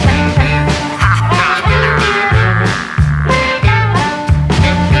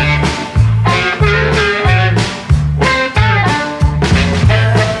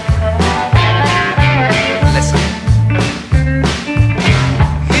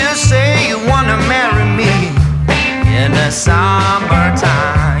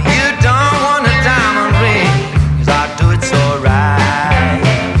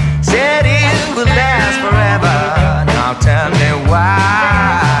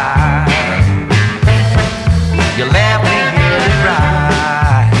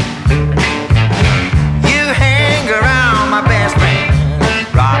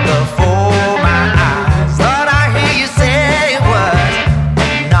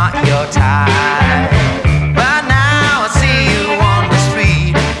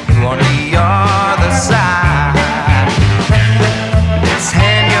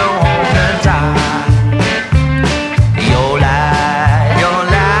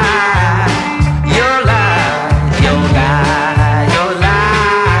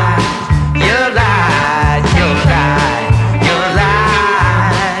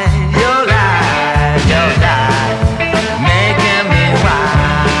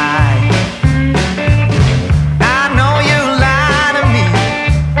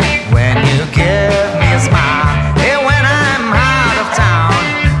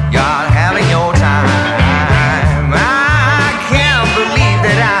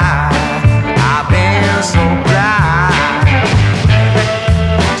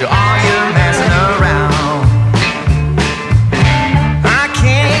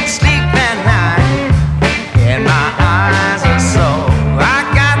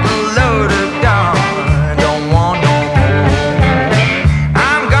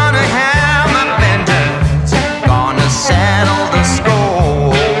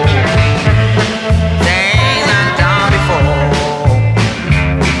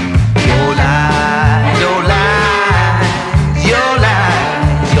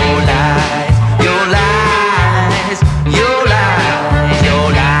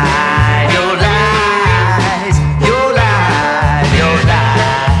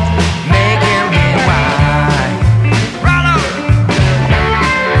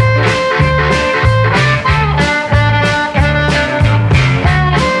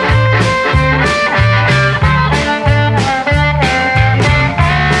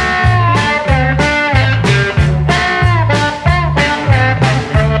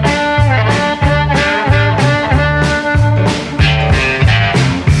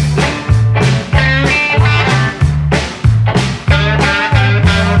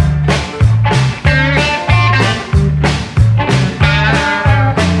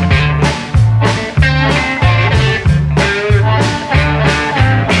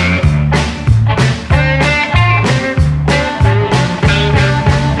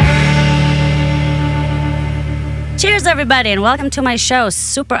Cheers, everybody, and welcome to my show,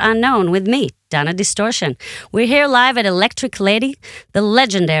 Super Unknown, with me, Donna Distortion. We're here live at Electric Lady, the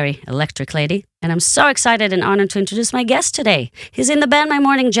legendary Electric Lady, and I'm so excited and honored to introduce my guest today. He's in the band My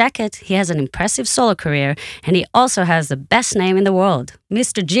Morning Jacket, he has an impressive solo career, and he also has the best name in the world,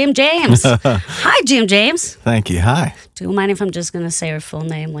 Mr. Jim James. Hi, Jim James. Thank you. Hi. Do you mind if I'm just going to say your full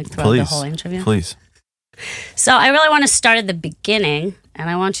name throughout the whole interview? Please. So I really want to start at the beginning, and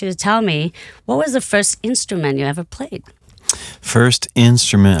I want you to tell me, what was the first instrument you ever played? First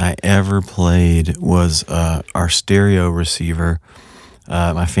instrument I ever played was our stereo receiver,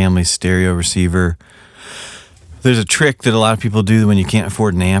 my family's stereo receiver. There's a trick that a lot of people do when you can't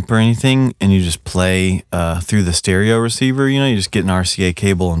afford an amp or anything, and you just play through the stereo receiver. You know, you just get an RCA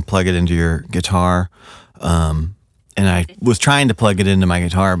cable and plug it into your guitar. And I was trying to plug it into my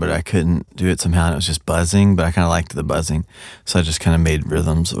guitar, but I couldn't do it somehow, and it was just buzzing, but I kind of liked the buzzing. So I just kind of made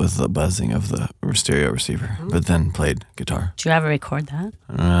rhythms with the buzzing of the stereo receiver, but then played guitar. Did you ever record that?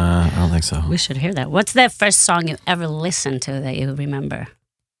 I don't think so. We should hear that. What's the first song you ever listened to that you remember?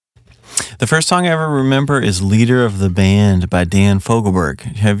 The first song I ever remember is Leader of the Band by Dan Fogelberg.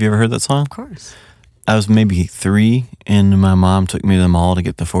 Have you ever heard that song? Of course. I was maybe 3, and my mom took me to the mall to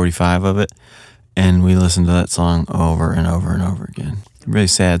get the 45 of it. And we listened to that song over and over and over again. Really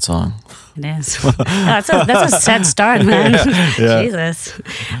sad song. It is. that's a sad start, man. Yeah. Jesus.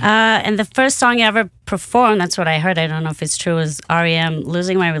 And the first song you ever performed, that's what I heard, I don't know if it's true, was R.E.M.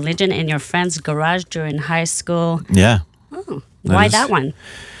 Losing My Religion in your friend's garage during high school. Yeah. Oh, why that one?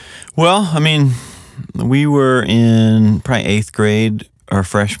 Well, I mean, we were in probably 8th grade or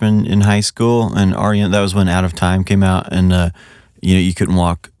freshman in high school, and R.E.M., that was when Out of Time came out, and you couldn't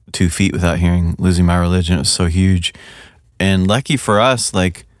walk 2 feet without hearing Losing My Religion. It was so huge. And lucky for us,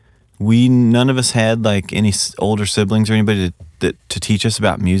 like, none of us had like any older siblings or anybody to teach us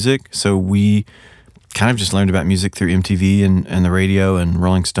about music. So we kind of just learned about music through MTV and the radio and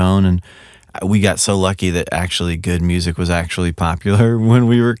Rolling Stone. And we got so lucky that actually good music was actually popular when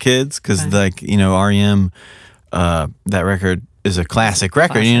we were kids. Cause R.E.M., that record is a classic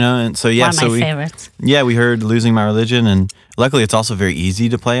record, you know? And so, yeah. One of my favorites. Yeah, we heard Losing My Religion, and luckily it's also very easy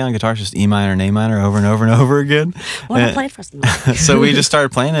to play on guitar. It's just E minor and A minor over and over and over again. Want to play it for us? So we just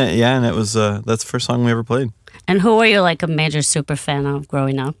started playing it, yeah, and it was that's the first song we ever played. And who were you like a major super fan of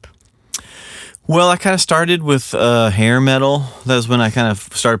growing up? Well, I kind of started with hair metal. That was when I kind of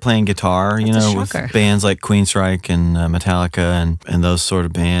started playing guitar, with bands like Queensryche and Metallica and those sort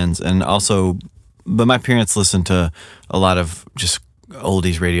of bands. And also, but my parents listened to a lot of just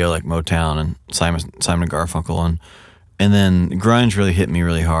oldies radio like Motown and Simon and Garfunkel. And then grunge really hit me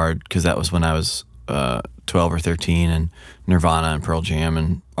really hard because that was when I was 12 or 13, and Nirvana and Pearl Jam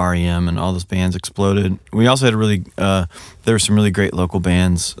and R.E.M. and all those bands exploded. We also had there were some really great local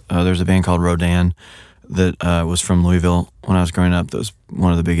bands. There was a band called Rodan that was from Louisville when I was growing up. That was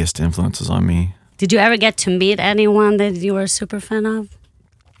one of the biggest influences on me. Did you ever get to meet anyone that you were a super fan of?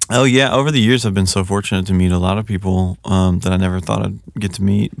 Oh, yeah. Over the years, I've been so fortunate to meet a lot of people that I never thought I'd get to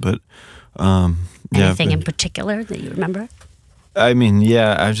meet. But anything in particular that you remember? I mean,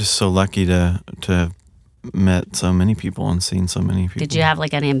 yeah, I was just so lucky to have met so many people and seen so many people. Did you have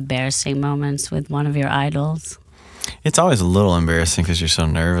like any embarrassing moments with one of your idols? It's always a little embarrassing because you're so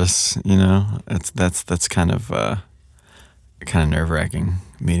nervous, you know? That's kind of nerve-wracking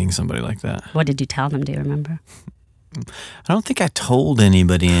meeting somebody like that. What did you tell them? Do you remember? I don't think I told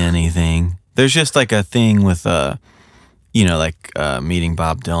anybody anything. There's just like a thing with meeting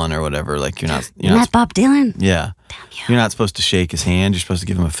Bob Dylan or whatever. Like you're not Bob Dylan? Yeah. Damn you. You're not supposed to shake his hand. You're supposed to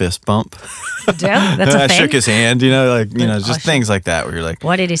give him a fist bump. Yeah, that's a I thing? shook his hand, just things like that where you're like.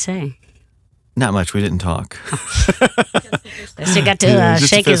 What did he say? Not much. We didn't talk. So you got to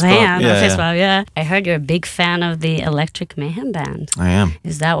shake his hand. Yeah, fist bump, yeah. I heard you're a big fan of the Electric Mayhem Band. I am.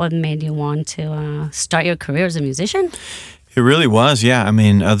 Is that what made you want to start your career as a musician? It really was, yeah. I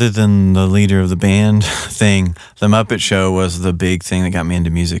mean, other than the leader of the band thing, the Muppet Show was the big thing that got me into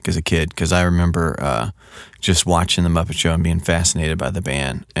music as a kid, because I remember just watching the Muppet Show and being fascinated by the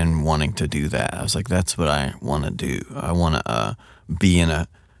band and wanting to do that. I was like, that's what I want to do. I want to be in a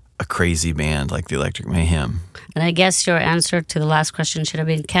crazy band like the Electric Mayhem. And I guess your answer to the last question should have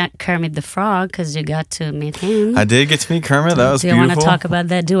been Kermit the Frog, because you got to meet him. I did get to meet Kermit. That was beautiful. Do you want to talk about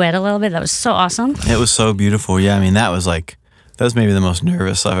that duet a little bit? That was so awesome. It was so beautiful. Yeah, I mean, that was maybe the most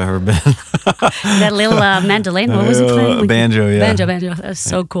nervous I've ever been. That little mandolin, what was he playing? Banjo, yeah. Banjo. That was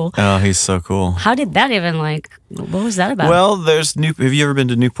so cool. Oh, he's so cool. How did that even, what was that about? Well, have you ever been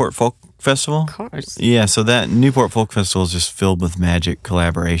to Newport Folk Festival? Of course. Yeah, so that Newport Folk Festival is just filled with magic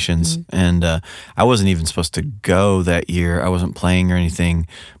collaborations. Mm-hmm. And I wasn't even supposed to go that year. I wasn't playing or anything,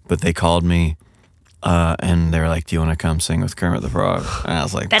 but they called me and they were like, "Do you want to come sing with Kermit the Frog?" And I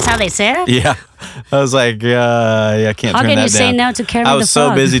was like, "That's how they said it." Yeah, I was like, "Yeah, I can't." How turn can that you say down. no to Kermit the Frog? I was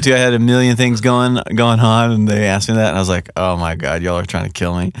so busy too. I had a million things going on, and they asked me that, and I was like, "Oh my God, y'all are trying to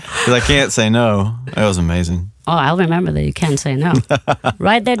kill me," because I can't say no. It was amazing. Oh, I'll remember that you can't say no.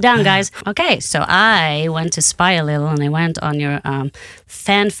 Write that down, guys. Okay, so I went to spy a little, and I went on your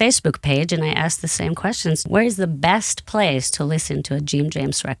fan Facebook page, and I asked the same questions. Where is the best place to listen to a Jim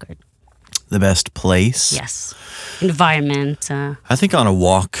James record? The best place? Yes. Environment. I think on a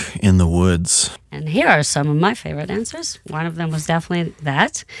walk in the woods. And here are some of my favorite answers. One of them was definitely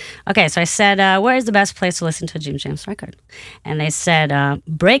that. Okay, so I said, where is the best place to listen to a Jim James record? And they said,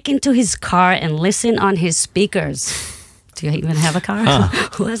 break into his car and listen on his speakers. Do you even have a car?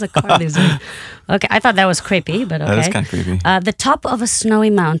 Who has a car these days? Okay, I thought that was creepy, but okay. That is kind of creepy. The top of a snowy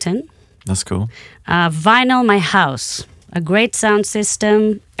mountain. That's cool. Vinyl my house. A great sound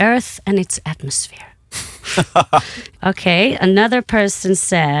system. Earth and its atmosphere. Okay, another person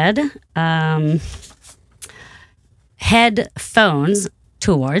said headphones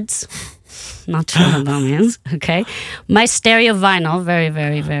towards. Not sure what that means. Okay, my stereo vinyl, very,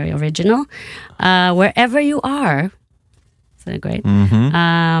 very, very original. Wherever you are, is that great?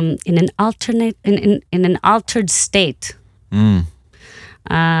 Mm-hmm. In an alternate, in an altered state.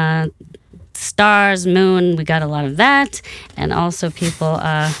 Stars, moon, we got a lot of that, and also people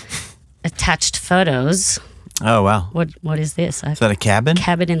attached photos. Oh wow! What is this? Is that a cabin?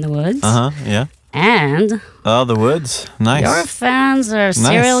 Cabin in the woods. Yeah. And the woods. Nice. Your fans are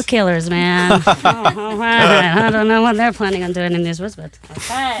serial killers, man. All right. I don't know what they're planning on doing in these woods, but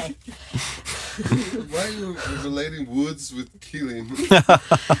okay. Why are you relating woods with killing? I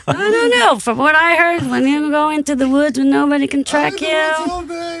don't know. From what I heard, when you go into the woods when nobody can track you.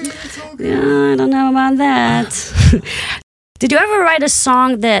 Yeah, I don't know about that. Did you ever write a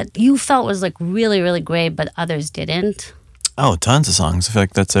song that you felt was like really, really great, but others didn't? Oh, tons of songs. In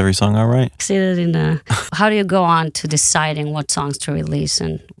fact, that's every song I write. See that in how do you go on to deciding what songs to release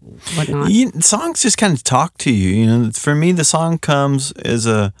and whatnot? Songs just kind of talk to you. You know, for me, the song comes as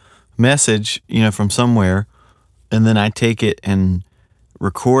a message, from somewhere, and then I take it and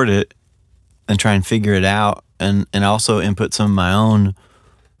record it and try and figure it out, and also input some of my own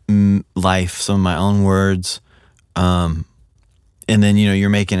life, some of my own words, and then you're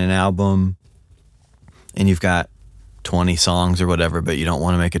making an album, and you've got 20 songs or whatever, but you don't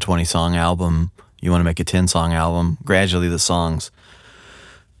want to make a 20-song album. You want to make a 10-song album. Gradually, the songs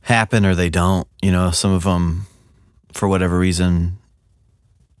happen or they don't. Some of them, for whatever reason,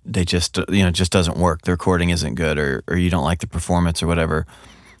 they just doesn't work. The recording isn't good, or you don't like the performance or whatever.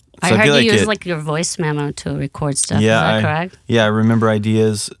 So I heard you use your voice memo to record stuff. Yeah, is that correct? Yeah, I remember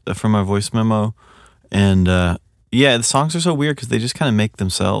ideas from my voice memo, and the songs are so weird because they just kind of make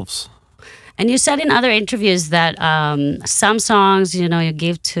themselves. And you said in other interviews that some songs, you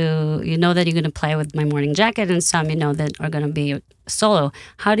give to, that you're going to play with My Morning Jacket, and some, that are going to be solo.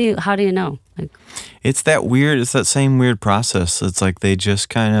 How do you know? It's that same weird process. It's like they just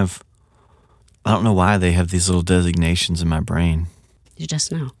kind of, I don't know why they have these little designations in my brain. You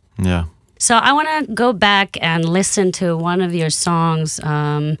just know. Yeah. So I want to go back and listen to one of your songs.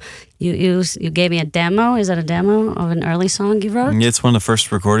 You gave me a demo. Is that a demo of an early song you wrote? It's one of the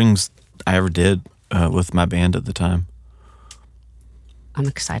first recordings I ever did with my band at the time. I'm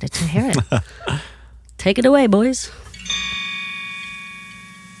excited to hear it. Take it away, boys.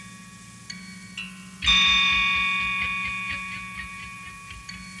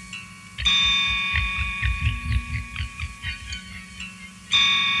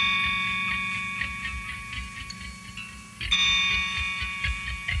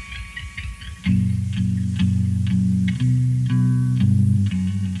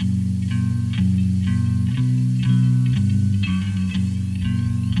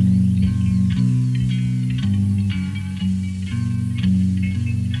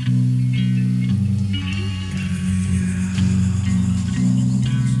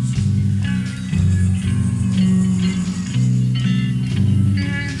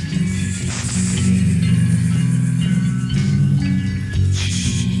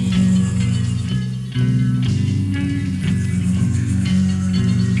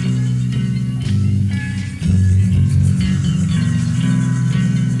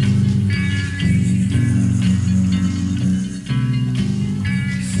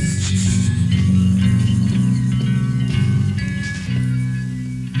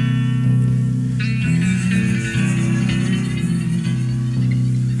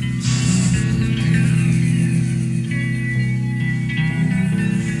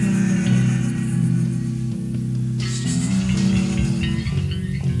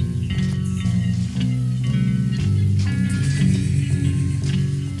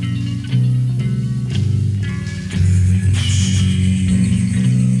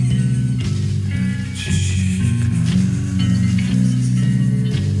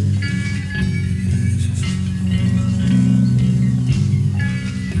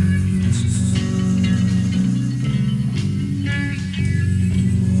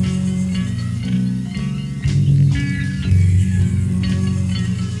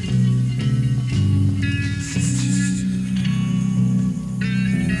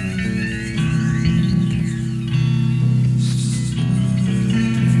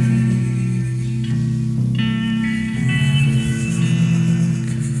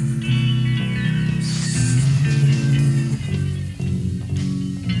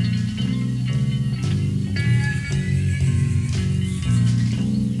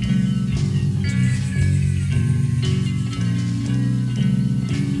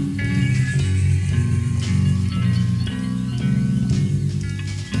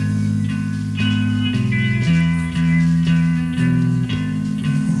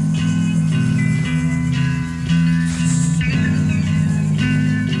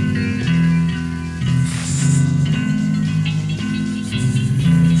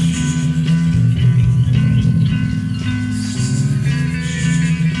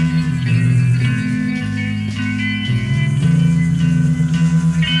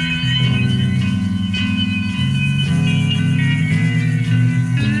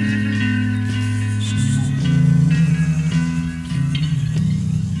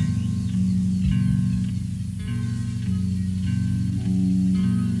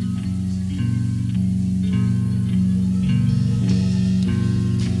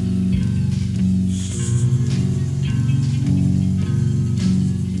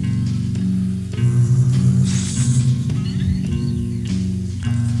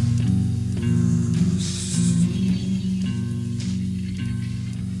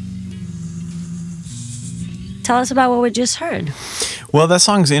 tell us about what we just heard. Well, that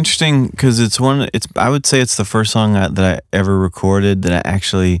song's interesting because I would say it's the first song that I ever recorded that I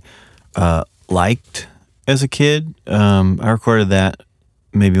actually liked as a kid. I recorded that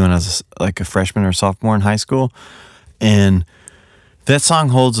maybe when I was like a freshman or sophomore in high school, and that song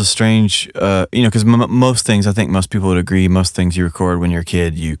holds a strange, because most things, I think most people would agree, most things you record when you're a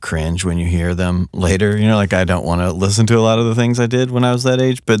kid, you cringe when you hear them later. Like I don't want to listen to a lot of the things I did when I was that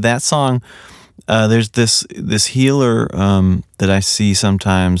age. But that song, there's this healer that I see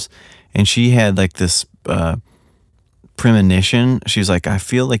sometimes, and she had like this premonition. She's like, I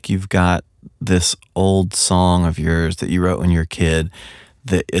feel like you've got this old song of yours that you wrote when you were a kid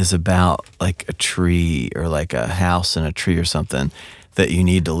that is about like a tree or like a house and a tree or something that you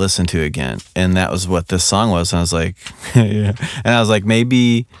need to listen to again. And that was what this song was. And I was like, yeah. And I was like,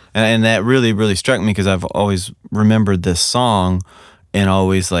 maybe, and that really, really struck me because I've always remembered this song and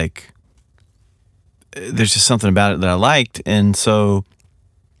always like, there's just something about it that I liked. And so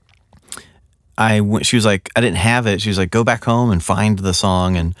she was like, I didn't have it. She was like, go back home and find the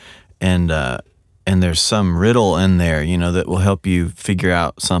song and there's some riddle in there, that will help you figure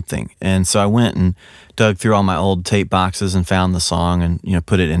out something. And so I went and dug through all my old tape boxes and found the song and,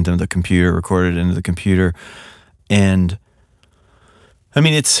 put it into the computer, recorded it into the computer. And I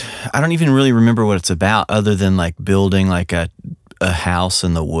mean, I don't even really remember what it's about other than like building like a house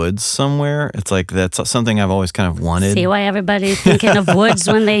in the woods somewhere. It's like, that's something I've always kind of wanted. See why everybody's thinking of woods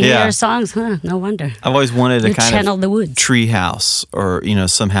when they hear songs, huh? No wonder. I've always wanted a kind channel the woods. Tree house or,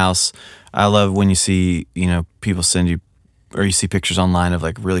 some house. I love when you see, people send you, or you see pictures online of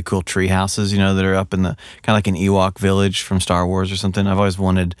like really cool tree houses, that are up in the kind of like an Ewok village from Star Wars or something. I've always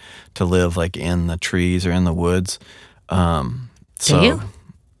wanted to live like in the trees or in the woods. Do you?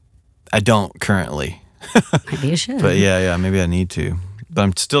 I don't currently. Maybe you should. But yeah, maybe I need to. But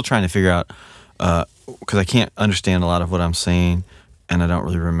I'm still trying to figure out, because I can't understand a lot of what I'm saying, and I don't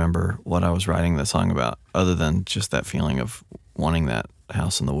really remember what I was writing that song about, other than just that feeling of wanting that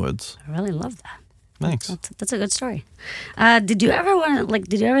house in the woods. I really love that. Thanks. That's a good story. Did you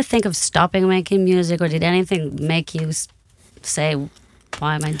ever think of stopping making music, or did anything make you say,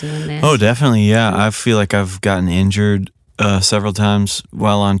 why am I doing this? Oh, definitely, yeah. I feel like I've gotten injured several times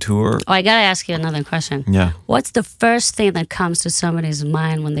while on tour. Oh, I gotta ask you another question. Yeah. What's the first thing that comes to somebody's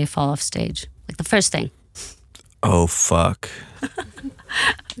mind when they fall off stage? Like the first thing. Oh, fuck.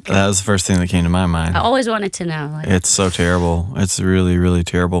 Okay. That was the first thing that came to my mind. I always wanted to know. It's so terrible. It's a really, really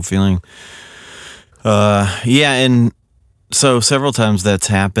terrible feeling. Yeah, and so several times that's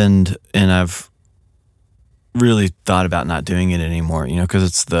happened, and I've really thought about not doing it anymore, because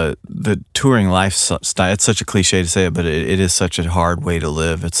it's the touring lifestyle. It's such a cliche to say it, but it is such a hard way to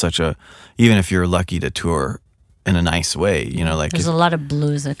live. It's even if you're lucky to tour in a nice way, there's a lot of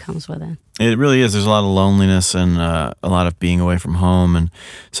blues that comes with it. It really is. There's a lot of loneliness and a lot of being away from home, and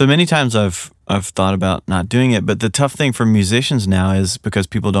so many times I've thought about not doing it. But the tough thing for musicians now is because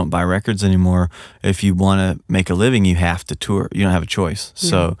people don't buy records anymore. If you want to make a living, you have to tour. You don't have a choice. Yeah.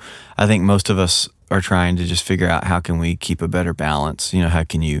 So I think most of us are trying to just figure out how can we keep a better balance. How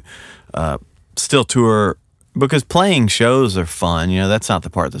can you still tour? Because playing shows are fun, that's not the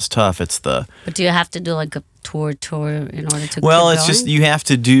part that's tough. It's the. But do you have to do like a tour in order to? Well, keep it's going? just you have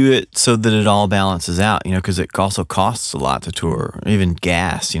to do it so that it all balances out, because it also costs a lot to tour, even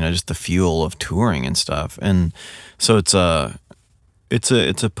gas, just the fuel of touring and stuff. And so it's a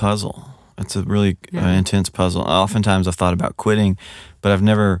puzzle. It's a really intense puzzle. Oftentimes I've thought about quitting, but I've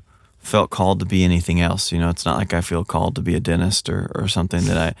never felt called to be anything else. It's not like I feel called to be a dentist or something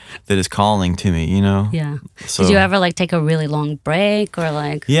that is calling to me, Yeah. So, did you ever like take a really long break or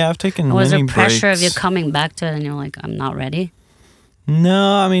like? Yeah, I've taken was many there pressure breaks. of you coming back to it and you're like, I'm not ready?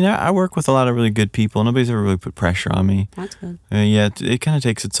 No, I mean, I work with a lot of really good people. Nobody's ever really put pressure on me. That's good. Yeah, it kind of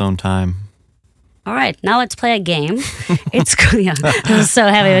takes its own time. All right, now let's play a game. It's yeah, it's so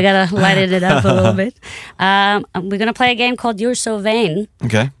heavy. We gotta lighten it up a little bit. We're gonna play a game called You're So Vain.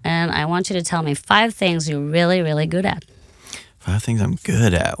 Okay. And I want you to tell me 5 things you're really, really good at. 5 things I'm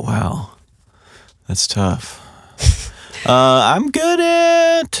good at. Wow, that's tough. I'm good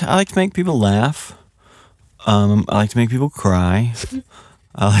at. I like to make people laugh. I like to make people cry.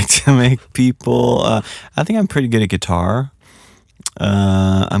 I like to make people. I think I'm pretty good at guitar.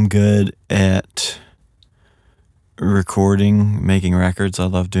 I'm good at recording, making records. I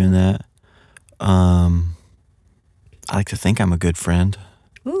love doing that. I like to think I'm a good friend.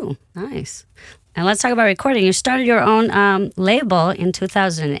 Ooh, nice. And let's talk about recording. You started your own label in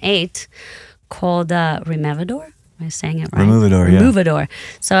 2008 called Remevador. Am I saying it right? Removador, yeah. Removador.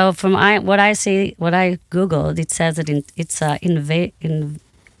 So from what I Googled, it says that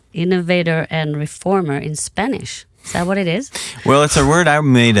innovator and reformer in Spanish. Is that what it is? Well, it's a word I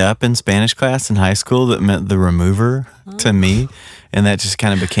made up in Spanish class in high school that meant the remover to me. And that just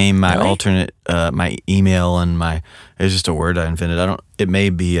kind of became my alternate, my email and it's just a word I invented. It may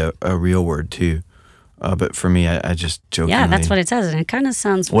be a real word too. But for me, I just jokingly. Yeah, that's what it says. And it kind of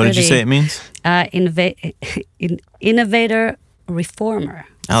sounds What did you say it means? Innovator reformer.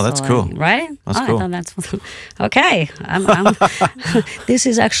 Oh, that's cool. Right? That's cool. I thought that's okay. This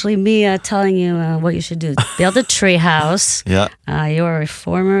is actually me telling you what you should do. Build a tree house. Yeah. You're a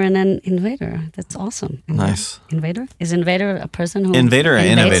reformer and an invader. That's awesome. Nice. Invader? Is invader a person who Invader or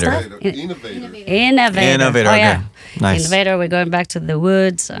invades innovator? stuff? Innovator. Innovator. Oh, yeah. Okay. Nice. Invader, we're going back to the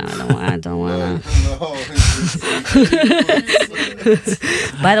woods. I don't want to.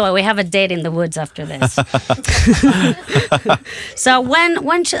 By the way, we have a date in the woods after this. So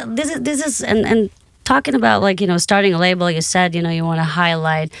when should, this is and talking about like, you know, starting a label, you said, you know, you want to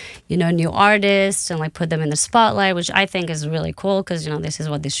highlight, you know, new artists and like put them in the spotlight, which I think is really cool because, you know, this is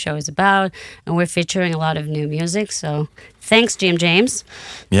what this show is about and we're featuring a lot of new music. So thanks, Jim James.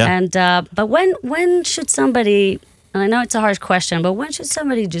 Yeah. And but when should somebody, and I know it's a harsh question, but when should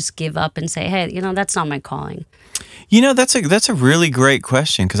somebody just give up and say, hey, you know, that's not my calling? You know, that's a really great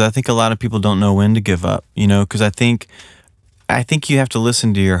question because I think a lot of people don't know when to give up, you know, because I think you have to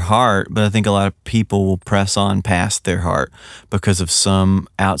listen to your heart, but I think a lot of people will press on past their heart because of some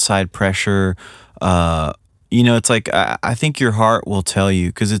outside pressure. You know, it's like I think your heart will tell you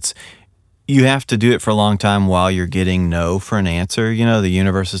because you have to do it for a long time while you're getting no for an answer. You know, the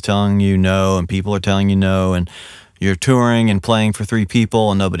universe is telling you no and people are telling you no and you're touring and playing for 3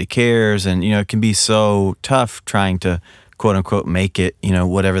 people and nobody cares. And, you know, it can be so tough trying to quote unquote make it, you know,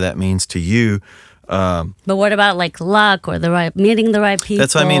 whatever that means to you. But what about like luck or meeting the right people?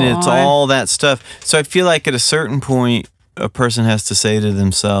 That's what I mean. It's all that stuff. So I feel like at a certain point, a person has to say to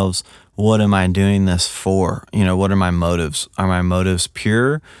themselves, what am I doing this for? You know, what are my motives? Are my motives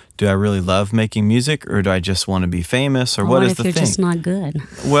pure? Do I really love making music or do I just want to be famous or what is the thing? What if you're just not good?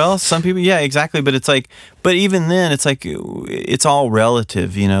 Well, some people, yeah, exactly. But it's like, but even then it's like, it's all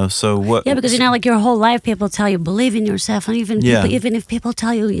relative, you know, so what? Yeah, because, you know, like your whole life, people tell you, believe in yourself. And even if people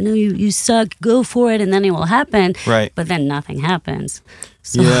tell you, you know, you suck, go for it and then it will happen. Right. But then nothing happens.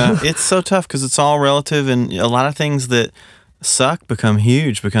 So. Yeah, it's so tough because it's all relative and a lot of things that suck become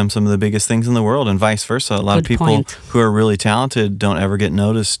huge, become some of the biggest things in the world and vice versa. A lot of people who are really talented don't ever get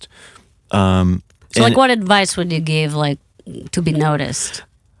noticed. So like what advice would you give like to be noticed?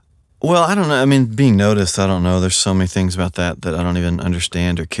 Well, I don't know. I mean, being noticed, I don't know. There's so many things about that I don't even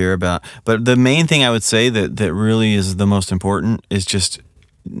understand or care about. But the main thing I would say that really is the most important is just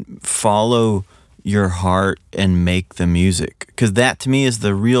follow your heart and make the music, because that to me is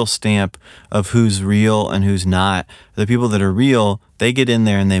the real stamp of who's real and who's not. The people that are real, they get in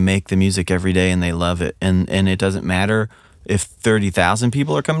there and they make the music every day and they love it, and it doesn't matter if 30,000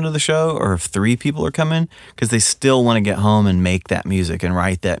 people are coming to the show or if 3 people are coming, because they still want to get home and make that music and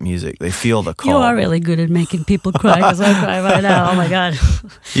write that music. They feel the call. You are really good at making people cry because I cry right now. Oh my God.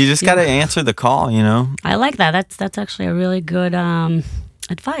 You just got to answer the call, you know? I like that. That's actually a really good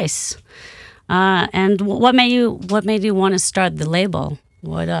advice. And what made you want to start the label?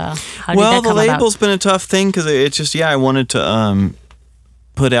 How did that come Well, the label's about? been a tough thing because it's just, I wanted to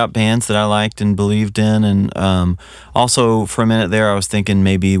put out bands that I liked and believed in. And also for a minute there, I was thinking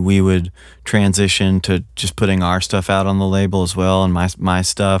maybe we would transition to just putting our stuff out on the label as well and my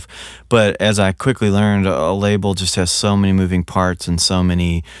stuff. But as I quickly learned, a label just has so many moving parts and so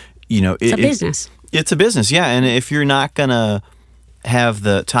many, you know. It's a business. It's a business, yeah. And if you're not going to have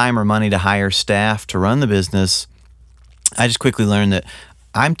the time or money to hire staff to run the business, I just quickly learned that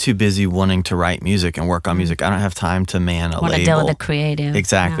I'm too busy wanting to write music and work on music. I don't have time to man a label. Want to deal with the creative.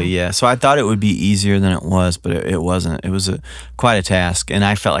 Exactly, yeah. So I thought it would be easier than it was, but it wasn't. It was quite a task, and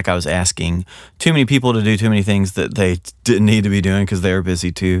I felt like I was asking too many people to do too many things that they didn't need to be doing because they were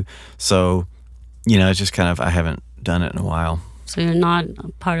busy too. So, you know, it's just kind of, I haven't done it in a while. So you're not a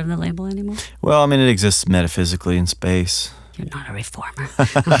part of the label anymore? Well, I mean, it exists metaphysically in space. You're not a reformer.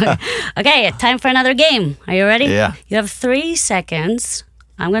 Okay, time for another game. Are you ready? Yeah. You have 3 seconds.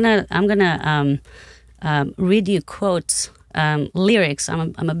 I'm gonna read you quotes, lyrics.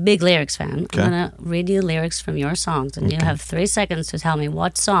 I'm a big lyrics fan. Okay. I'm gonna read you lyrics from your songs, and you have 3 seconds to tell me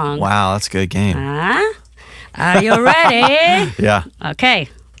what song. Wow, that's a good game. Are you ready? Yeah. Okay,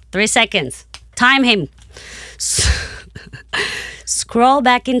 3 seconds. Time him. Scroll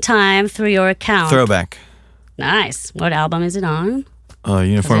back in time through your account. Throwback. Nice. What album is it on?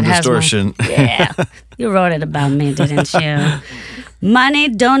 Uniform Distortion. Yeah. You wrote it about me, didn't you? Money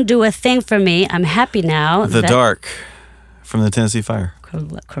don't do a thing for me. I'm happy now. The Dark from the Tennessee Fire.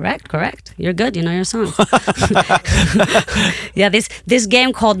 Correct. You're good. You know your songs. Yeah, this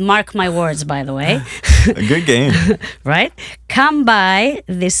game called Mark My Words, by the way. A good game. Right? Come by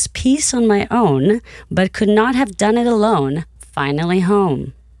this piece on my own, but could not have done it alone. Finally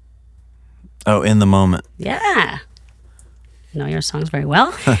home. Oh, In the Moment. Yeah. Know your songs very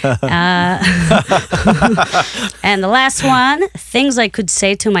well. And the last one, things I could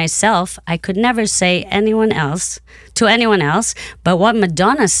say to myself, I could never say to anyone else, but what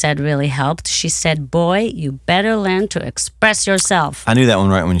Madonna said really helped. She said, boy, you better learn to express yourself. I knew that one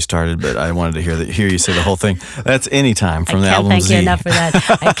right when you started, but I wanted to hear you say the whole thing. That's Anytime from the album Z.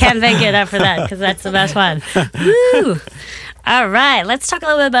 I can't thank you enough for that because that's the best one. Woo! All right, let's talk a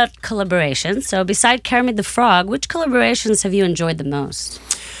little bit about collaborations. So beside Kermit the Frog, which collaborations have you enjoyed the most?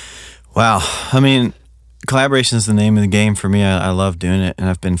 Wow. I mean, collaboration is the name of the game for me. I love doing it, and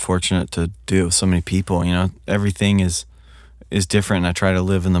I've been fortunate to do it with so many people. You know, everything is different, and I try to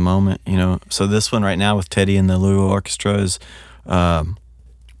live in the moment, you know. So this one right now with Teddy and the Louisville Orchestra is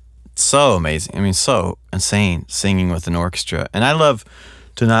so amazing. I mean, so insane singing with an orchestra. And I love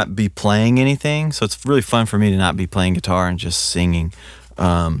to not be playing anything, so it's really fun for me to not be playing guitar and just singing.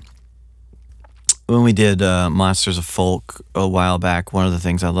 When we did Monsters of Folk a while back, one of the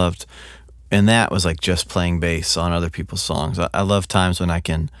things I loved, and that was like just playing bass on other people's songs. I love times when I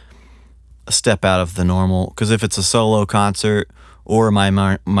can step out of the normal, because if it's a solo concert or my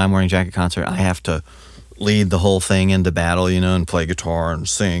Morning Jacket concert, I have to lead the whole thing into battle, you know, and play guitar and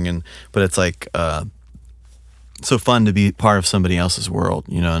sing, but it's like so fun to be part of somebody else's world,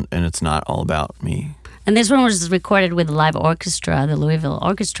 you know, and it's not all about me. And this one was recorded with a live orchestra, the Louisville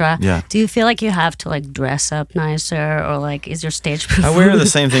Orchestra. Yeah. Do you feel like you have to like dress up nicer, or like is your stage performance? I wear the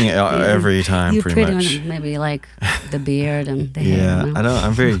same thing every time, you pretty much. Maybe like the beard and the hair. Yeah, You know?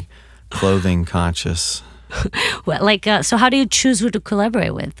 I'm very clothing conscious. Well, like, so how do you choose who to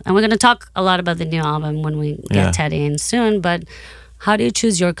collaborate with? And we're going to talk a lot about the new album when we get Teddy in soon, but how do you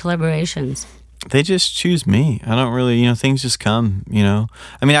choose your collaborations? They just choose me. I don't really, you know, things just come, you know.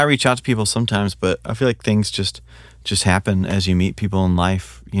 I mean, I reach out to people sometimes, but I feel like things just happen as you meet people in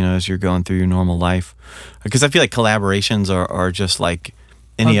life, you know, as you're going through your normal life. Because I feel like collaborations are just like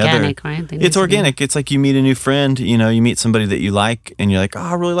any organic, other. Right? It's organic. It's like you meet a new friend, you know, you meet somebody that you like, and you're like, oh,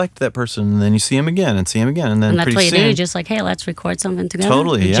 I really liked that person. And then you see him again and see him again. And then that's pretty what you soon, do. You're just like, hey, let's record something together.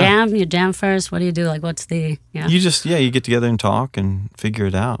 Totally, You jam first. What do you do? Like, what's the, You get together and talk and figure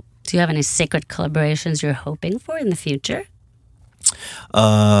it out. Do you have any secret collaborations you're hoping for in the future?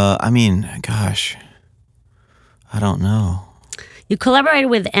 I mean, gosh, I don't know. You collaborated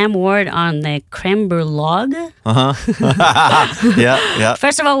with M. Ward on the Creme Brulee. Yeah.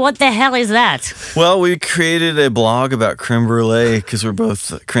 First of all, what the hell is that? Well, we created a blog about creme brulee because we're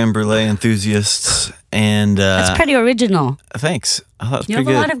both creme brulee enthusiasts, and that's pretty original. Thanks. I thought it was you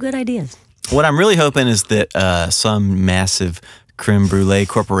pretty have good. A lot of good ideas. What I'm really hoping is that some massive creme brulee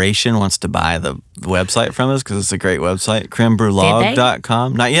corporation wants to buy the website from us, because it's a great website,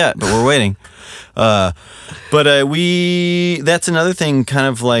 cremebrulog.com. Not yet, but we're waiting. That's another thing, kind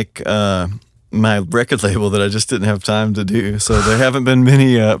of like my record label that I just didn't have time to do. So there haven't been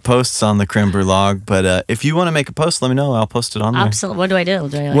many posts on the Creme Brulog, but if you want to make a post, let me know. I'll post it on there. Absolutely. What do I do?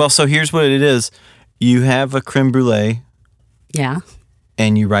 Well, so here's what it is. You have a creme brulee. Yeah.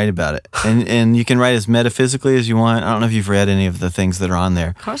 And you write about it. And you can write as metaphysically as you want. I don't know if you've read any of the things that are on there.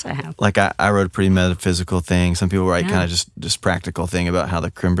 Of course I have. Like I wrote a pretty metaphysical thing. Some people write kind of just practical thing about how the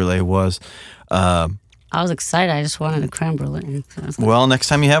creme brulee was. I was excited. I just wanted a creme brulee. So well, next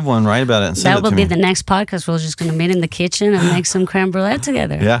time you have one, write about it and send it to me. That will be the next podcast. We're just going to meet in the kitchen and make some creme brulee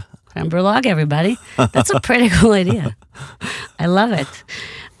together. Yeah. Creme Brulog, everybody. That's a pretty cool idea. I love it.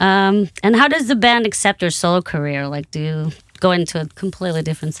 And how does the band accept your solo career? Like, do you go into a completely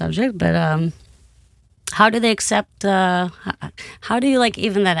different subject, but how do they accept, how do you like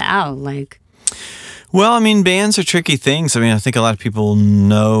even that out? Like, well, I mean, bands are tricky things. I mean, I think a lot of people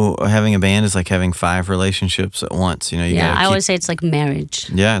know having a band is like having 5 relationships at once. You know, I always say it's like marriage.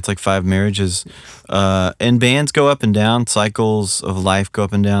 Yeah, it's like 5 marriages. And bands go up and down. Cycles of life go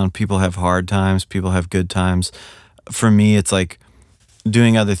up and down. People have hard times. People have good times. For me, it's like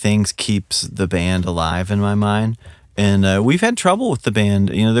doing other things keeps the band alive in my mind. And we've had trouble with the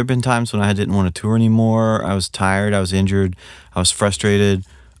band. You know, there have been times when I didn't want to tour anymore. I was tired. I was injured. I was frustrated.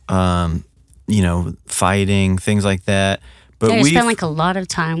 You know, fighting, things like that. But you spend like a lot of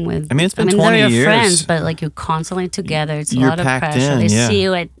time with. I mean, it's been 20 they're years. Your friends, but like you're constantly together. It's a lot of pressure. They see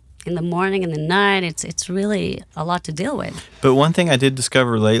you in the morning and the night. It's really a lot to deal with. But one thing I did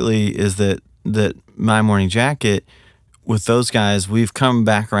discover lately is that My Morning Jacket, with those guys, we've come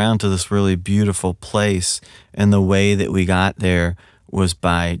back around to this really beautiful place. And the way that we got there was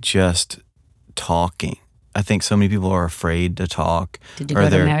by just talking. I think so many people are afraid to talk. Did you go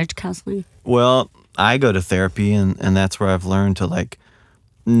to marriage counseling? Well, I go to therapy, and that's where I've learned to like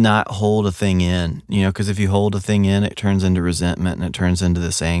not hold a thing in, because if you hold a thing in, it turns into resentment and it turns into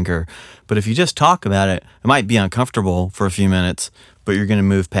this anger. But if you just talk about it, it might be uncomfortable for a few minutes, but you're going to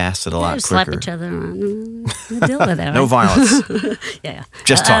move past it a lot quicker. Slap each other around. Deal with it. Right? No violence. Yeah.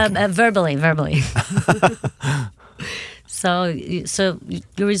 Just talking. Verbally. So you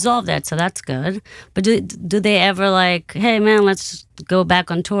resolve that, so that's good. But do they ever like, hey man, let's go back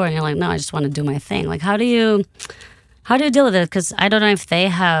on tour? And you're like, no, I just want to do my thing. Like, how do you deal with it? Because I don't know if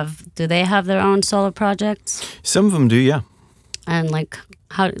do they have their own solo projects? Some of them do, yeah. And like,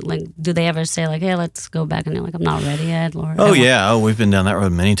 do they ever say like, hey, let's go back? And you're like, I'm not ready yet. Or, we've been down that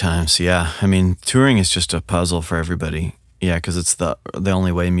road many times. Yeah, I mean, touring is just a puzzle for everybody. Yeah, because it's the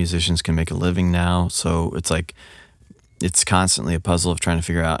only way musicians can make a living now. So it's like, it's constantly a puzzle of trying to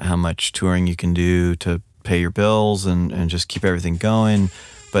figure out how much touring you can do to pay your bills and just keep everything going,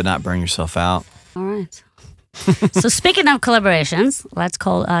 but not burn yourself out. All right. So speaking of collaborations, let's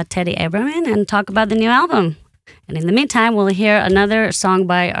call Teddy Abraman and talk about the new album. And in the meantime, we'll hear another song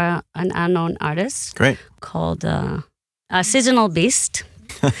by an unknown artist. Great. Called Seasonal Beast.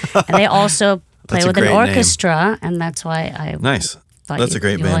 And they also play with an orchestra, name. And that's why I nice. thought that's a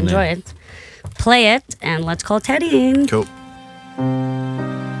great you'll band enjoy name. It. Play it, and let's call Teddy in. Cool.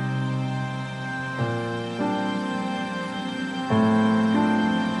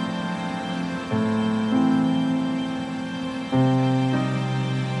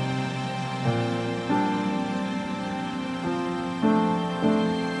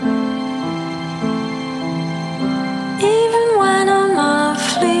 Even when I'm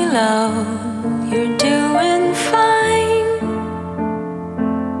awfully low, you're doing fine.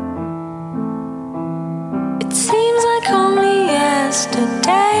 It seems like only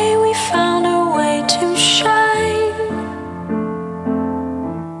yesterday we found a way to shine.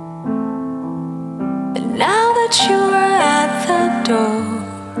 But now that you are at the door,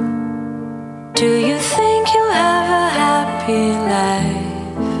 do you think you'll have a happy life?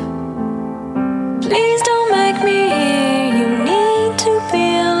 Please don't make me hear you need to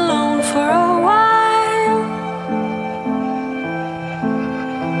be alone for a while.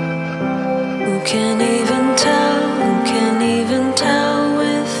 Who can even tell? Who can even tell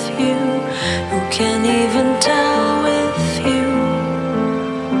with you? Who can even tell with you?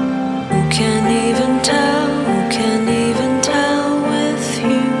 Who can even tell? Who can even tell with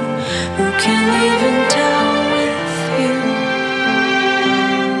you? Who can even tell with you?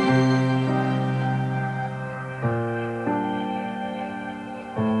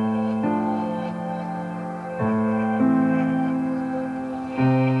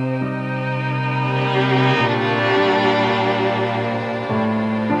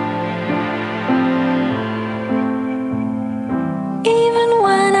 Even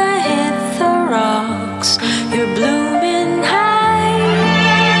when I hit the rocks, you're blooming high.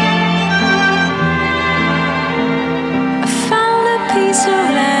 I found a piece of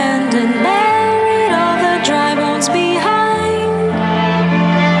land and buried all the dry bones behind.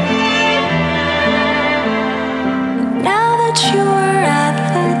 Now that you are at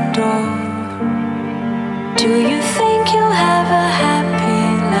the door, do you think you'll have a happy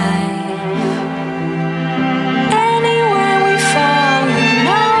life? Anywhere we fall, you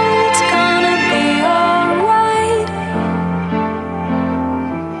know it's gonna be alright.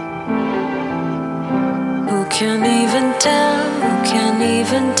 Who can even tell? Who can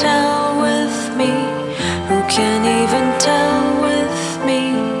even tell with me? Who can even tell with me?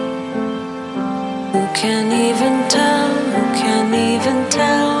 Who can even tell? Who can even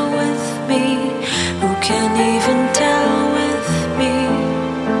tell with me? Who can even tell with me?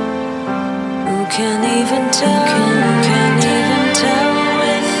 Who can even tell? Who can even tell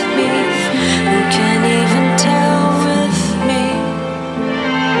with me? Who can even tell with me?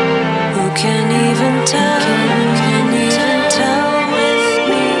 Who can even tell? Who can even tell with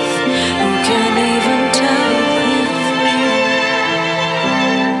me? Who can even tell with me?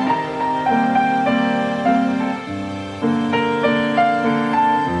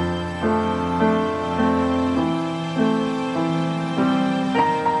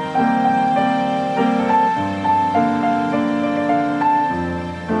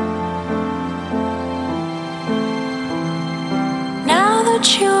 Now that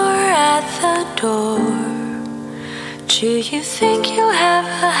you're at the door, do you think you'll have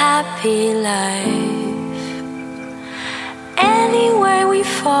a happy life? anywhere we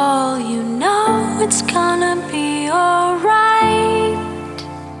fall, you know it's gonna be alright.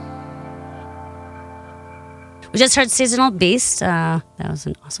 We just heard Seasonal Beast. That was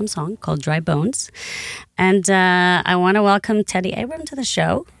an awesome song called Dry Bones. And I want to welcome Teddy Abram to the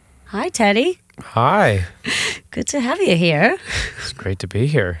show. Hi, Teddy. Hi. Good to have you here. It's great to be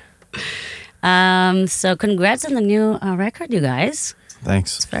here. So congrats on the new record, you guys.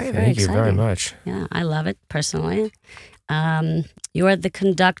 Thanks. It's very Thank you exciting. very much. Yeah, I love it personally. You are the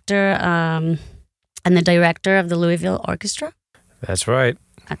conductor and the director of the Louisville Orchestra. That's right.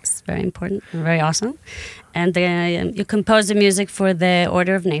 That's very important and very awesome. And you composed the music for the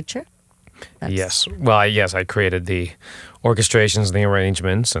Order of Nature. Yes. Well, yes, I created the orchestrations and the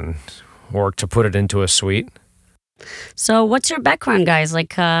arrangements and worked to put it into a suite. So what's your background, guys?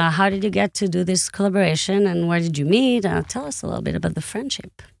 Like, how did you get to do this collaboration and where did you meet? Tell us a little bit about the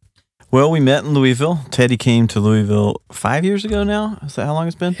friendship. Well, we met in Louisville. Teddy came to Louisville 5 years ago now. Is that how long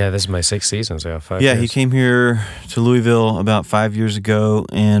it's been? Yeah, this is my 6th season, so 5 Yeah, years. he came here to Louisville about 5 years ago.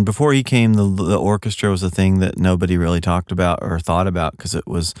 And before he came, the orchestra was a thing that nobody really talked about or thought about because it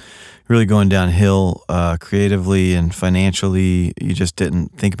was really going downhill creatively and financially. You just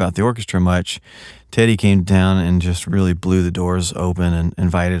didn't think about the orchestra much. Teddy came down and just really blew the doors open and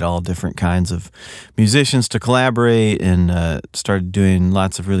invited all different kinds of musicians to collaborate and started doing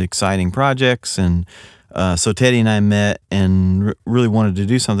lots of really exciting projects. And so Teddy and I met and really wanted to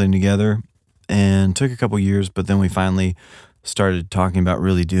do something together, and took a couple years, but then we finally started talking about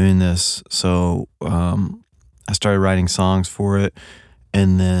really doing this. So I started writing songs for it,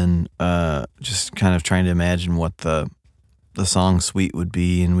 and then just kind of trying to imagine what the song suite would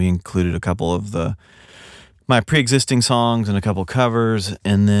be, and we included a couple of my pre-existing songs and a couple covers,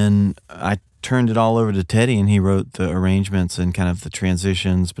 and then I turned it all over to Teddy, and he wrote the arrangements and kind of the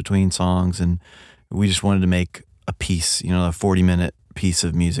transitions between songs, and we just wanted to make a piece, a 40-minute piece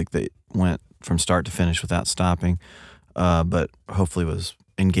of music that went from start to finish without stopping, but hopefully was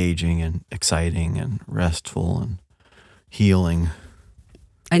engaging and exciting and restful and healing.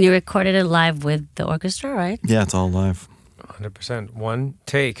 And you recorded it live with the orchestra, right? Yeah, it's all live. 100%. One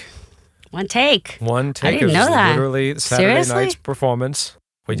take. One take. One take. I didn't It know was that. literally Saturday Seriously? night's performance.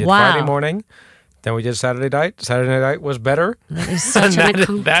 We did Wow. Friday morning. Then we did Saturday night. Saturday night was better. That is such And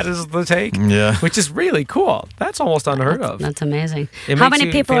an that is the take. Yeah. Which is really cool. That's almost unheard of. That's amazing. It How makes many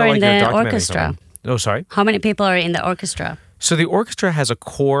you people feel are like in you're the documenting orchestra? something. Oh, sorry. How many people are in the orchestra? So the orchestra has a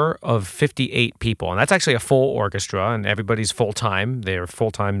core of 58 people, and that's actually a full orchestra, and everybody's full-time. They're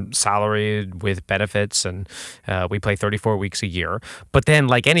full-time salaried with benefits, and we play 34 weeks a year. But then,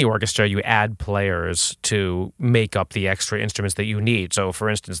 like any orchestra, you add players to make up the extra instruments that you need. So, for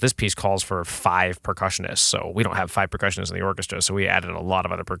instance, this piece calls for 5 percussionists. So we don't have 5 percussionists in the orchestra, so we added a lot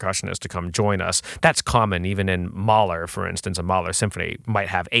of other percussionists to come join us. That's common even in Mahler, for instance. A Mahler symphony might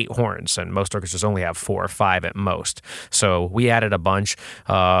have 8 horns, and most orchestras only have 4 or 5 at most. So we added a bunch.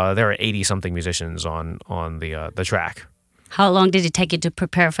 There are 80-something musicians on the track. How long did it take you to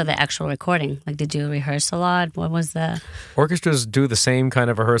prepare for the actual recording? Like, did you rehearse a lot? What was the... Orchestras do the same kind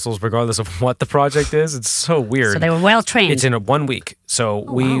of rehearsals regardless of what the project is. It's so weird. So they were well trained. It's in 1 week. So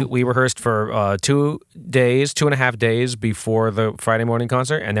we rehearsed for 2 days, 2.5 days before the Friday morning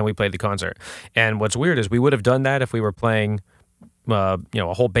concert, and then we played the concert. And what's weird is we would have done that if we were playing a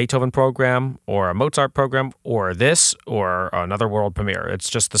whole Beethoven program or a Mozart program or this or another world premiere. It's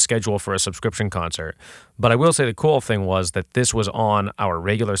just the schedule for a subscription concert. But I will say the cool thing was that this was on our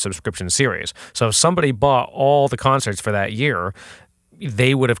regular subscription series. So if somebody bought all the concerts for that year,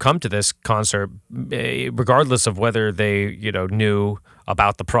 they would have come to this concert regardless of whether they, knew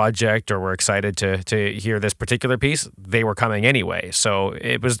about the project or were excited to hear this particular piece. They were coming anyway. So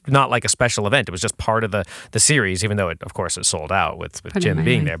it was not like a special event. It was just part of the series, even though it, of course, is sold out with Jim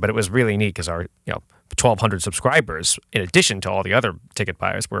being there. But it was really neat because our, 1,200 subscribers, in addition to all the other ticket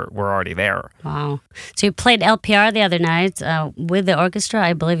buyers, were already there. Wow. So you played LPR the other night with the orchestra.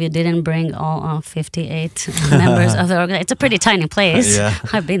 I believe you didn't bring all 58 members of the orchestra. It's a pretty tiny place. Yeah.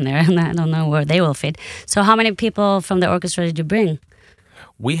 I've been there, and I don't know where they will fit. So how many people from the orchestra did you bring?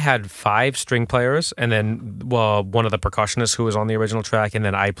 We had 5 string players, and then one of the percussionists who was on the original track, and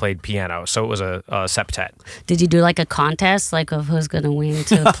then I played piano. So it was a septet. Did you do like a contest, like of who's going to win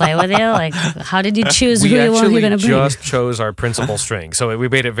to play with you? Like, how did you choose who We you're actually going to bring? just chose our principal string. So we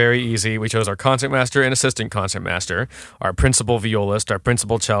made it very easy. We chose our concertmaster and assistant concertmaster, our principal violist, our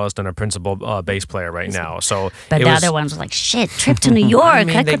principal cellist, and our principal bass player right now. So, But the other ones were like, shit, trip to New York. I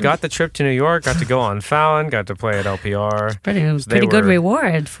mean, they got the trip to New York, got to go on Fallon, got to play at LPR. Pretty good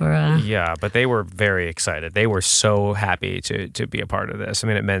reward for... Yeah, but they were very excited. They were so happy to be a part of this. I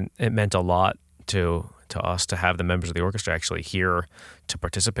mean, it meant a lot to to us to have the members of the orchestra actually here to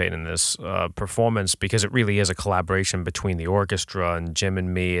participate in this performance, because it really is a collaboration between the orchestra and Jim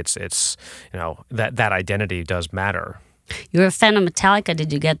and me. It's that identity does matter. You're a fan of Metallica.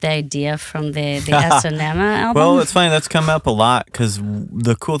 Did you get the idea from the S&M album? Well, it's funny. That's come up a lot because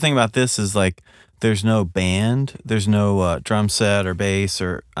the cool thing about this is like there's no band, there's no drum set or bass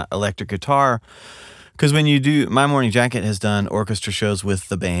or electric guitar. Because when you do, My Morning Jacket has done orchestra shows with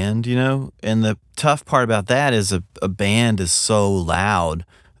the band, and the tough part about that is a band is so loud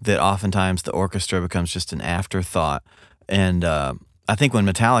that oftentimes the orchestra becomes just an afterthought. And I think when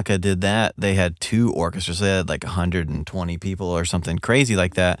Metallica did that, they had 2 orchestras. They had like 120 people or something crazy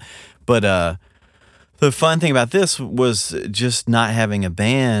like that. But the fun thing about this was just not having a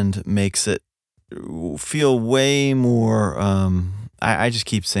band makes it feel way more... I just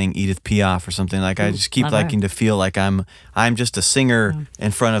keep saying Edith Piaf or something. Like I just keep liking to feel like I'm just a singer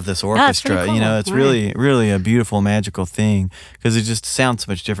in front of this orchestra. Cool. It's really a beautiful, magical thing because it just sounds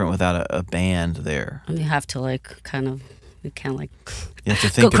so much different without a band there. And you have to you can't you have to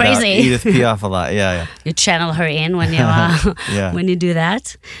think go crazy. About Edith Piaf a lot. Yeah. You channel her in when you when you do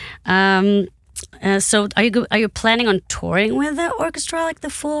that. So are you planning on touring with the orchestra, like the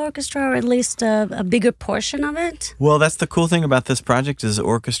full orchestra, or at least a bigger portion of it? Well, that's the cool thing about this project is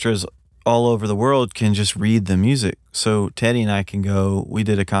orchestras all over the world can just read the music. So Teddy and I can go. We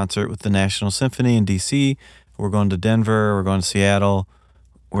did a concert with the National Symphony in D.C. We're going to Denver. We're going to Seattle.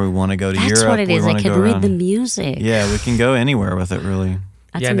 We want to go to Europe. That's what it is. I can read the music. Yeah, we can go anywhere with it, really.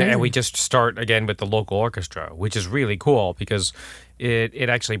 That's and we just start again with the local orchestra, which is really cool because it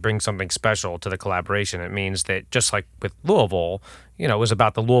actually brings something special to the collaboration. It means that just like with Louisville, it was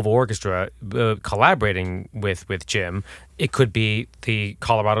about the Louisville Orchestra collaborating with Jim. It could be the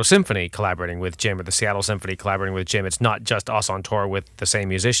Colorado Symphony collaborating with Jim or the Seattle Symphony collaborating with Jim. It's not just us on tour with the same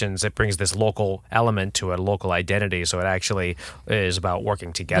musicians. It brings this local element to a local identity. So it actually is about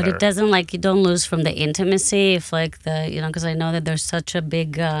working together. But it doesn't you don't lose from the intimacy if because I know that there's such a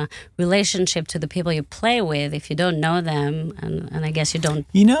big relationship to the people you play with if you don't know them. And I guess you don't.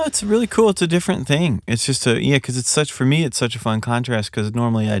 It's really cool. It's a different thing. It's just because for me, it's such a fun contrast because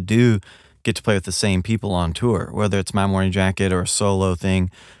normally I do get to play with the same people on tour, whether it's My Morning Jacket or a solo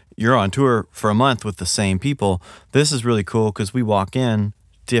thing. You're on tour for a month with the same people. This is really cool because we walk in,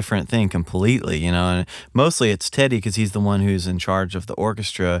 different thing completely, and mostly it's Teddy because he's the one who's in charge of the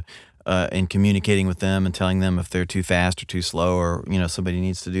orchestra and communicating with them and telling them if they're too fast or too slow or, somebody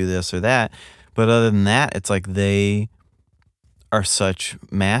needs to do this or that. But other than that, it's like they are such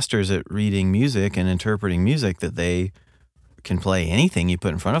masters at reading music and interpreting music that they can play anything you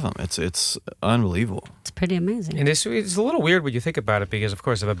put in front of them. It's unbelievable. It's pretty amazing. And it's a little weird when you think about it because, of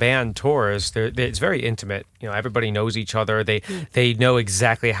course, if a band tours, it's very intimate. Everybody knows each other. They know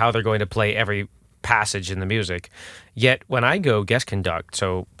exactly how they're going to play every passage in the music. Yet when I go guest conduct,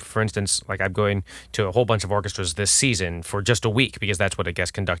 so for instance, I'm going to a whole bunch of orchestras this season for just a week because that's what a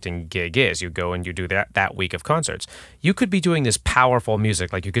guest conducting gig is. You go and you do that week of concerts. You could be doing this powerful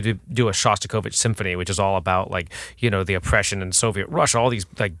music, like you could do a Shostakovich symphony, which is all about the oppression in Soviet Russia, all these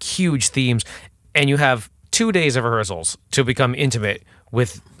huge themes, and you have 2 days of rehearsals to become intimate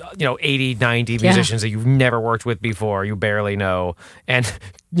with 80, 90 musicians that you've never worked with before, you barely know, and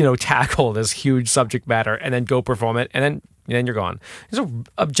tackle this huge subject matter and then go perform it, and then you're gone. It's an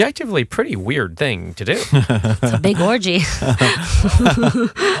objectively pretty weird thing to do. It's a big orgy.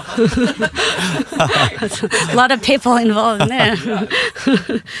 A lot of people involved in there.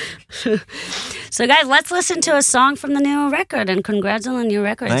 So guys, let's listen to a song from the new record, and congrats on the new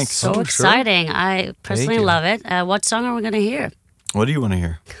record. Thanks. It's so exciting. Sure. I personally love it. What song are we going to hear? What do you want to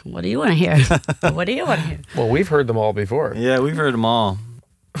hear? What do you want to hear? What do you want to hear? Well, we've heard them all before. Yeah, we've heard them all.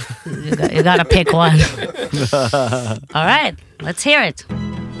 You got to pick one. All right, let's hear it.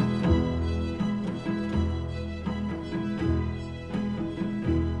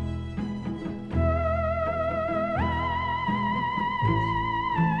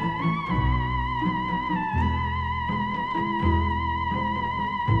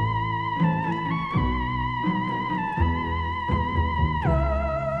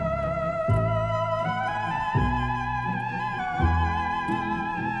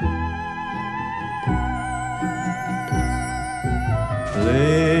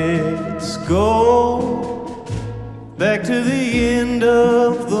 Let's go back to the end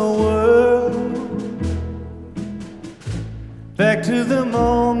of the world, back to the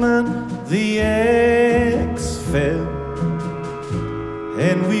moment the axe fell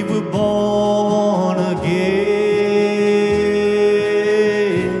and we were born again.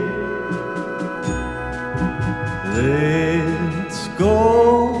 Let's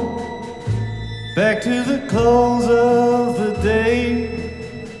go back to the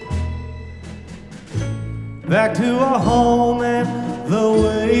to our home and the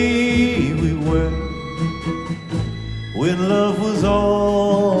way we were when love was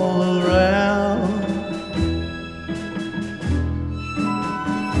all around.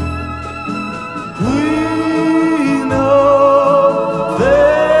 We know,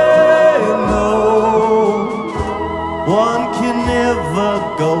 they know, one can never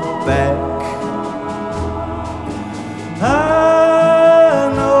go back. I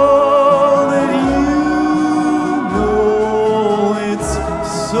know that you know it's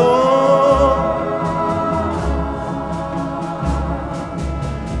so.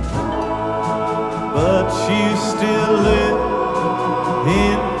 But you still live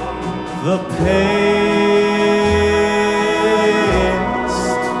in the past.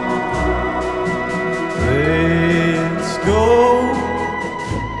 Let's go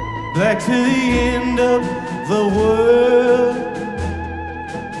back to the end of the world,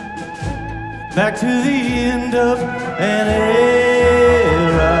 back to the end of an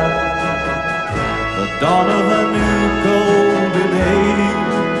era, the dawn of a new golden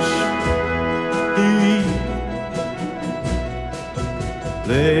age.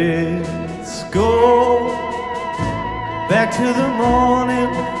 Let's go back to the morning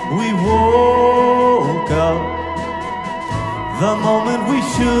we woke up, the moment we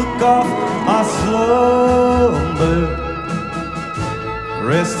shook off our slumber,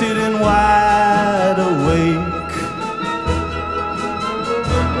 rested and wide awake.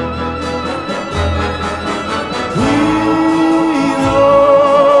 We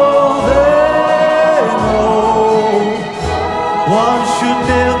know, they know, one should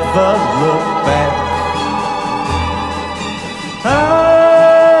never look back. I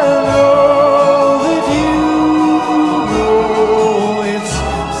know that you know it's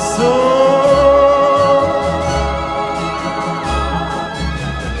so.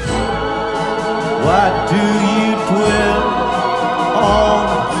 Why do you dwell on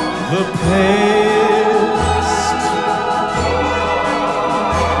the past?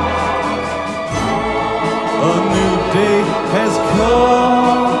 A new day has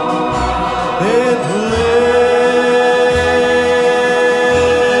come at last.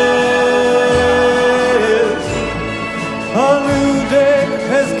 A new day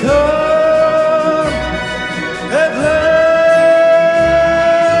has come at last.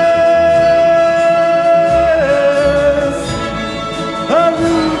 A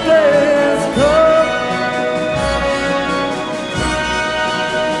new day has come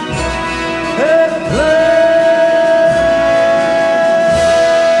at last.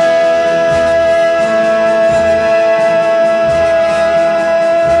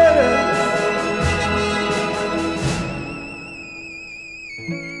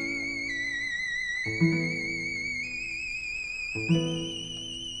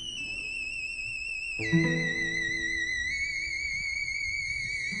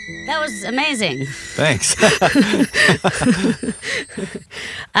 That was amazing. Thanks.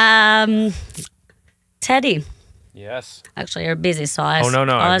 Teddy. Yes. Actually, you're busy, so I'll Oh,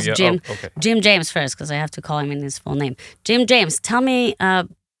 no. I'll ask Yeah, Jim. okay. Jim James first, because I have to call him in his full name. Jim James, tell me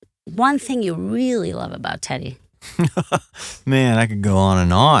one thing you really love about Teddy. Man, I could go on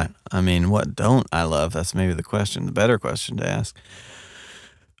and on. I mean, what don't I love? That's maybe the question, the better question to ask.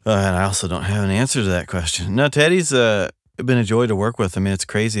 And I also don't have an answer to that question. No, Teddy's been a joy to work with. I mean, it's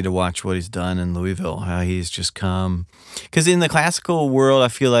crazy to watch what he's done in Louisville, how he's just come. Because in the classical world, I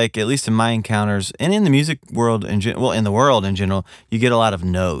feel like, at least in my encounters, and in the music world, in the world in general, you get a lot of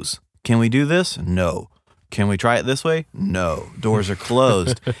no's. Can we do this? No. Can we try it this way? No. Doors are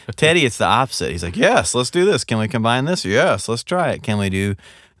closed. Teddy, it's the opposite. He's like, yes, let's do this. Can we combine this? Yes, let's try it. Can we do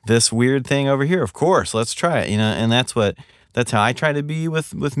this weird thing over here? Of course, let's try it. You know, and that's how I try to be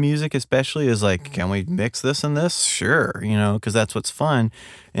with music, especially, is like, can we mix this and this? Sure, you know, because that's what's fun.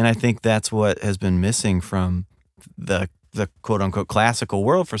 And I think that's what has been missing from the quote unquote classical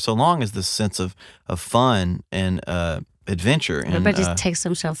world for so long, is this sense of fun and adventure. And Everybody takes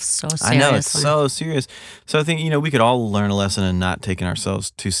themselves so seriously. I know, it's so serious. So I think, you know, we could all learn a lesson in not taking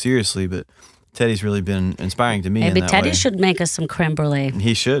ourselves too seriously, but Teddy's really been inspiring to me. Maybe in that Teddy way. should make us some creme brulee.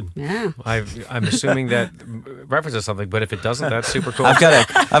 He should. Yeah. I'm assuming that references something, but if it doesn't, that's super cool. I've got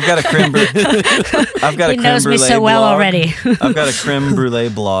a creme brulee. I've got He a creme knows me brulee so well blog. already. I've got a creme brulee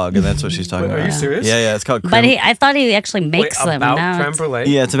blog, and that's what she's talking Wait, about. are you serious? Yeah, it's called creme. But I thought he actually makes Wait, them. about now creme it's brulee?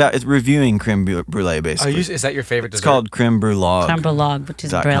 Yeah, it's reviewing creme brulee, basically. Is that your favorite It's dessert? called creme brulee. creme brulee, which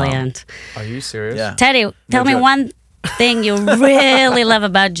is .com. brilliant. Are you serious? Yeah. Teddy, tell me joke. one thing you really love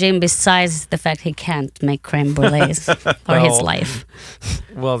about Jim besides the fact he can't make creme brulees or his Well, life.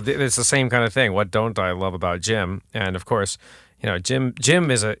 Well, it's the same kind of thing. What don't I love about Jim? And of course,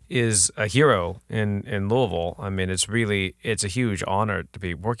 Jim is a hero in Louisville. I mean, it's a huge honor to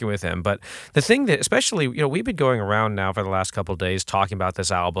be working with him. But the thing that, especially, we've been going around now for the last couple of days talking about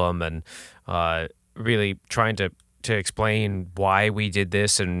this album and really trying to explain why we did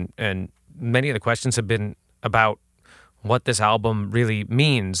this, and many of the questions have been about what this album really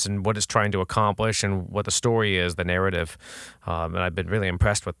means and what it's trying to accomplish and what the story is, the narrative. And I've been really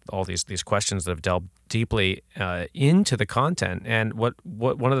impressed with all these questions that have delved deeply into the content. And what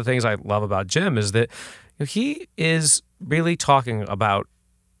one of the things I love about Jim is that he is really talking about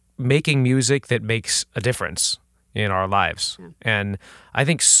making music that makes a difference in our lives. Yeah. And I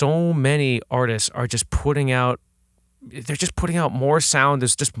think so many artists are just putting out more sound.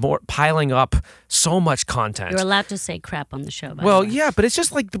 There's just more piling up, so much content. You're allowed to say crap on the show, by the way. Yeah, but it's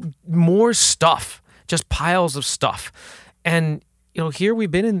just like more stuff, just piles of stuff. And, here we've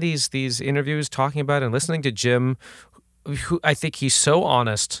been in these interviews talking about and listening to Jim, who I think he's so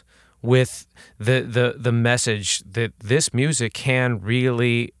honest with the message that this music can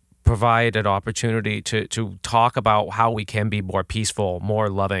really provide an opportunity to talk about how we can be more peaceful, more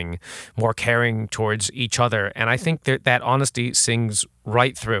loving, more caring towards each other. And I think that honesty sings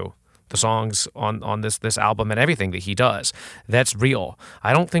right through the songs on this album and everything that he does. That's real.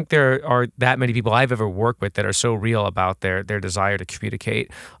 I don't think there are that many people I've ever worked with that are so real about their desire to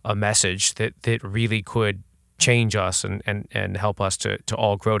communicate a message that really could change us and help us to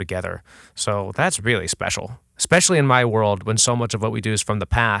all grow together. So that's really special. Especially in my world, when so much of what we do is from the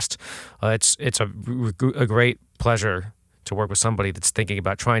past, it's a great pleasure to work with somebody that's thinking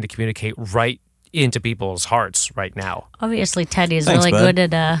about trying to communicate right into people's hearts right now. Obviously, Teddy is really good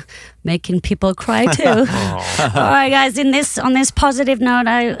at making people cry too. All right, guys. On this positive note,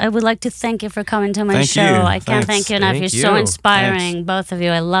 I would like to thank you for coming to my show. I can't thank you enough. You're so inspiring, both of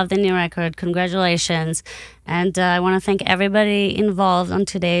you. I love the new record. Congratulations. And I want to thank everybody involved on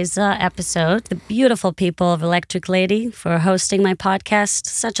today's episode. The beautiful people of Electric Lady for hosting my podcast.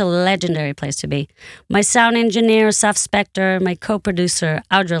 Such a legendary place to be. My sound engineer, Saf Spector, my co-producer,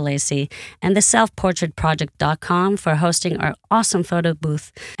 Audra Lacey, and the selfportraitproject.com for hosting our awesome photo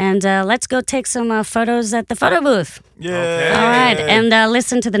booth. And let's go take some photos at the photo booth. Yeah. Okay. All right. And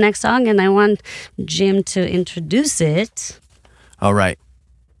listen to the next song, and I want Jim to introduce it. All right.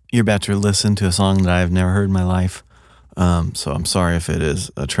 You're about to listen to a song that I've never heard in my life. So I'm sorry if it is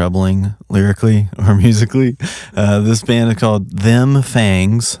troubling lyrically or musically. This band is called Them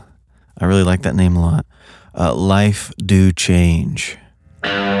Fangs. I really like that name a lot. Life Do Change.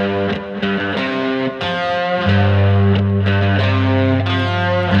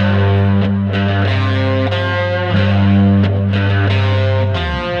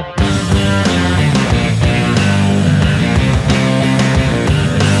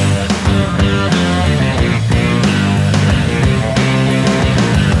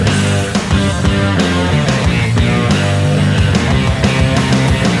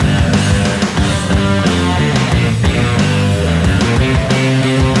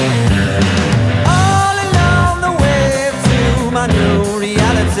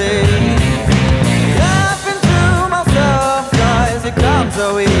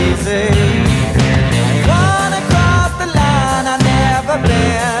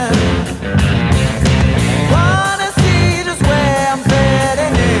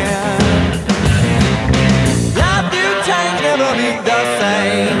 The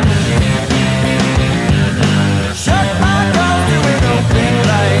same.